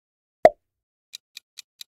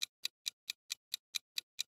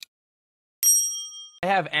I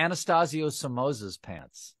have Anastasio Somoza's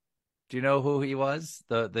pants. Do you know who he was?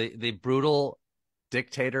 The brutal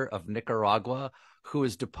dictator of Nicaragua who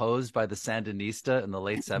was deposed by the Sandinista in the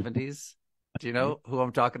late 70s. Do you know who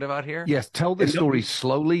I'm talking about here? Yes, tell this story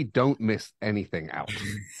slowly. Don't miss anything out.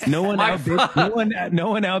 No one My outbid. No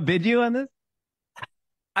one outbid you on this.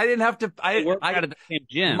 I didn't have to. They work I out of the same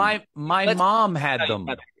gym. my Let's mom had tell you them.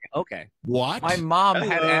 about that. Okay. What? My mom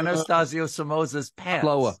had Anastasio Somoza's pants.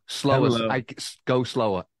 Slower. Hello. Go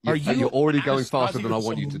slower. You're already going faster than I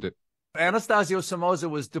want you to do. Anastasio Somoza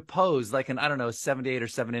was deposed like in, I don't know, 78 or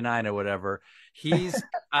 79 or whatever. He's,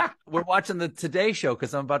 we're watching the Today Show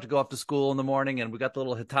because I'm about to go off to school in the morning, and we got the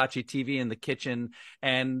little Hitachi TV in the kitchen,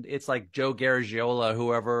 and it's like Joe Garagiola,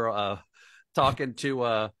 whoever, talking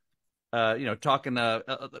to,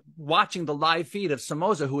 watching the live feed of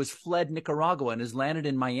Somoza, who has fled Nicaragua and has landed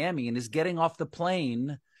in Miami and is getting off the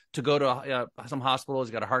plane to go to some hospital.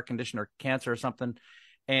 He's got a heart condition or cancer or something.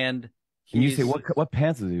 And Can you say what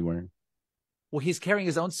pants is he wearing? well, he's carrying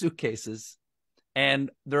his own suitcases, and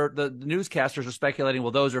the newscasters are speculating,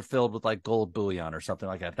 well, those are filled with like gold bullion or something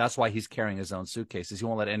like that. That's why he's carrying his own suitcases. He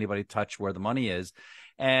won't let anybody touch where the money is.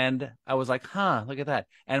 And I was like, huh, look at that.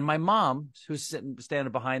 And my mom, who's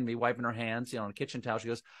standing behind me, wiping her hands, on a kitchen towel, she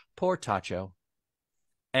goes, poor Tacho.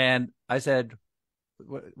 And I said,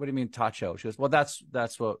 what do you mean Tacho? She goes, well, that's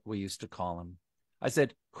what we used to call him. I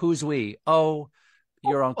said, who's we? Oh,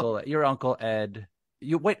 your Uncle Ed.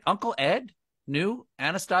 You wait, Uncle Ed knew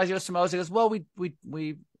Anastasio Somoza? He goes, well,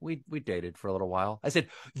 we dated for a little while. I said,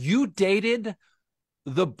 you dated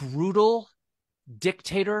the brutal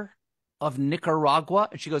dictator of Nicaragua?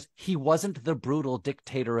 And she goes, he wasn't the brutal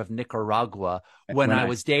dictator of Nicaragua when I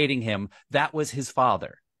was dating him. That was his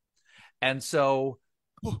father. And so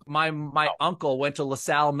my uncle went to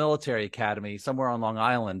LaSalle Military Academy somewhere on Long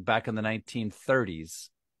Island back in the 1930s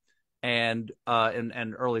and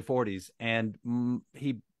early 40s. And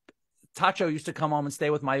Tacho used to come home and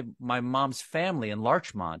stay with my mom's family in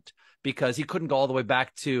Larchmont because he couldn't go all the way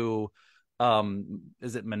back to,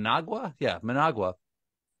 is it Managua? Yeah, Managua,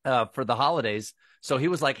 for the holidays. So he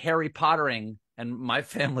was like Harry Pottering, and my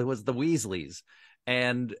family was the Weasleys.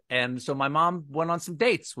 And so my mom went on some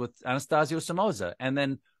dates with Anastasio Somoza. And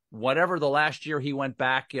then whatever the last year he went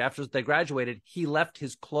back after they graduated, he left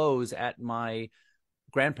his clothes at my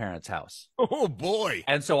grandparents' house. Oh, boy.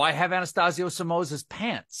 And so I have Anastasio Somoza's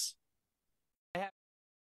pants.